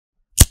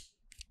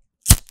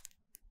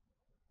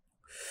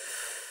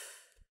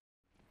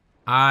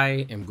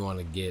I am going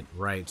to get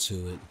right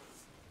to it.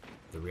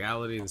 The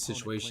reality of the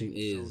situation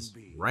is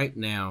right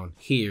now,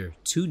 here,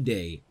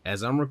 today,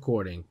 as I'm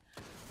recording,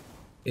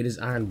 it is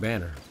Iron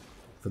Banner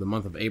for the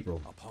month of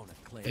April.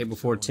 April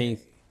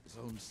 14th,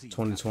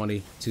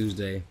 2020,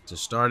 Tuesday, to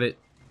start it.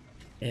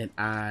 And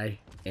I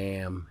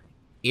am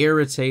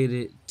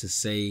irritated to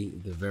say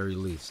the very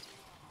least.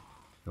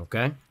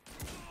 Okay?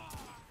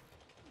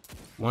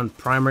 One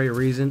primary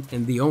reason,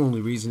 and the only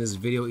reason this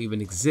video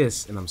even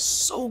exists, and I'm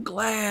so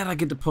glad I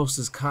get to post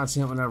this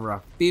content whenever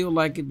I feel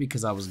like it,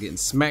 because I was getting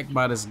smacked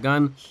by this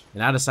gun,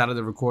 and I decided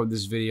to record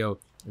this video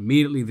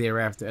immediately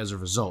thereafter as a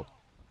result.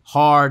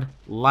 Hard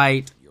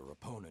Light.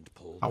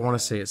 I want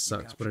to say it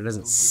sucks, but it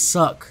doesn't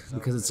suck,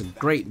 because it's a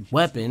great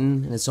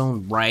weapon in its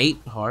own right.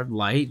 Hard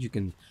Light, you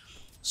can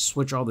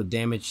switch all the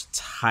damage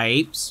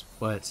types,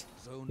 but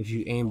if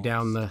you aim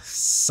down the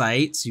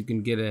sights, you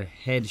can get a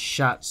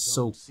headshot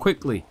so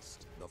quickly.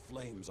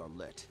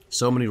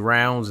 So many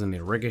rounds and they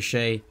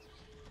ricochet.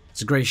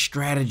 It's a great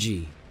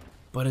strategy,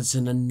 but it's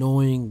an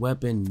annoying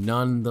weapon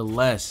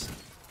nonetheless.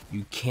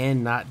 You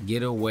cannot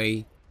get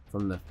away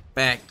from the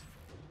fact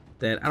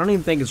that I don't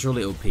even think it's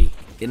really OP.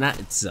 Not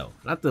itself,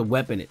 not the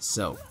weapon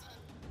itself,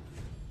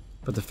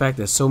 but the fact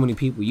that so many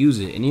people use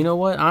it. And you know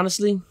what?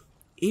 Honestly,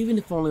 even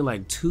if only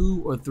like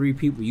 2 or 3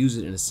 people use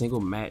it in a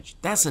single match,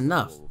 that's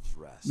enough.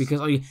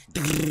 Because all you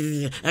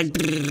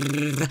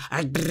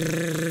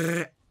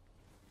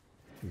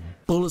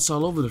bullets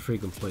all over the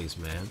freaking place,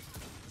 man.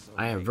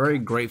 I am very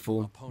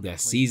grateful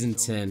that Season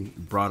 10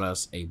 brought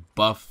us a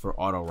buff for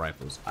auto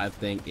rifles. I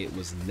think it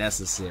was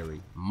necessary,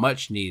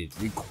 much needed,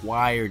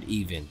 required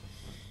even,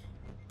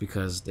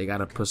 because they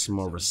gotta put some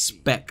more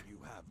respect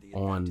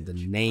on the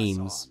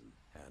names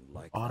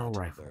of auto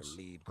rifles,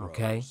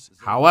 okay?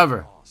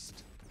 However,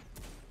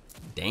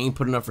 they ain't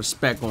put enough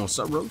respect on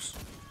Suros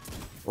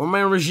or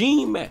man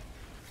Regime at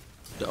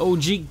the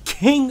OG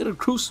king of the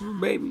Crucible,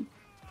 baby.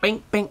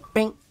 Bang, bang,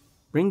 bang.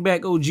 Bring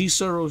back OG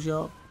Suros,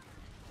 y'all.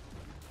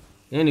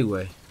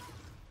 Anyway,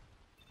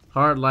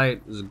 Hard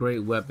Light is a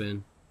great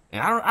weapon,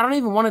 and I don't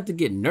even want it to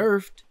get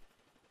nerfed.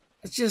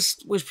 I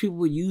just wish people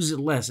would use it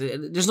less.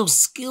 There's no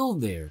skill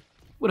there.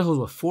 What the hell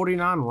was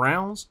 49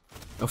 rounds?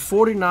 A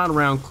 49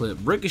 round clip,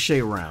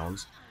 ricochet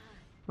rounds.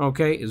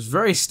 Okay, it's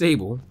very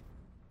stable,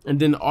 and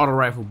then the auto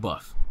rifle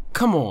buff.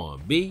 Come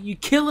on, B, you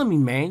killing me,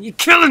 man. You're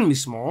killing me,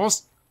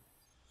 Smalls.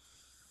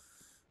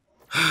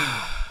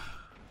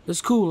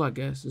 It's cool, I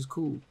guess. It's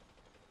cool.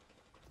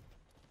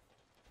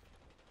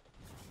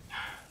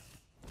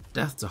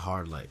 Death to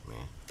Hard Light,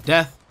 man.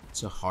 Death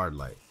to Hard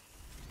Light.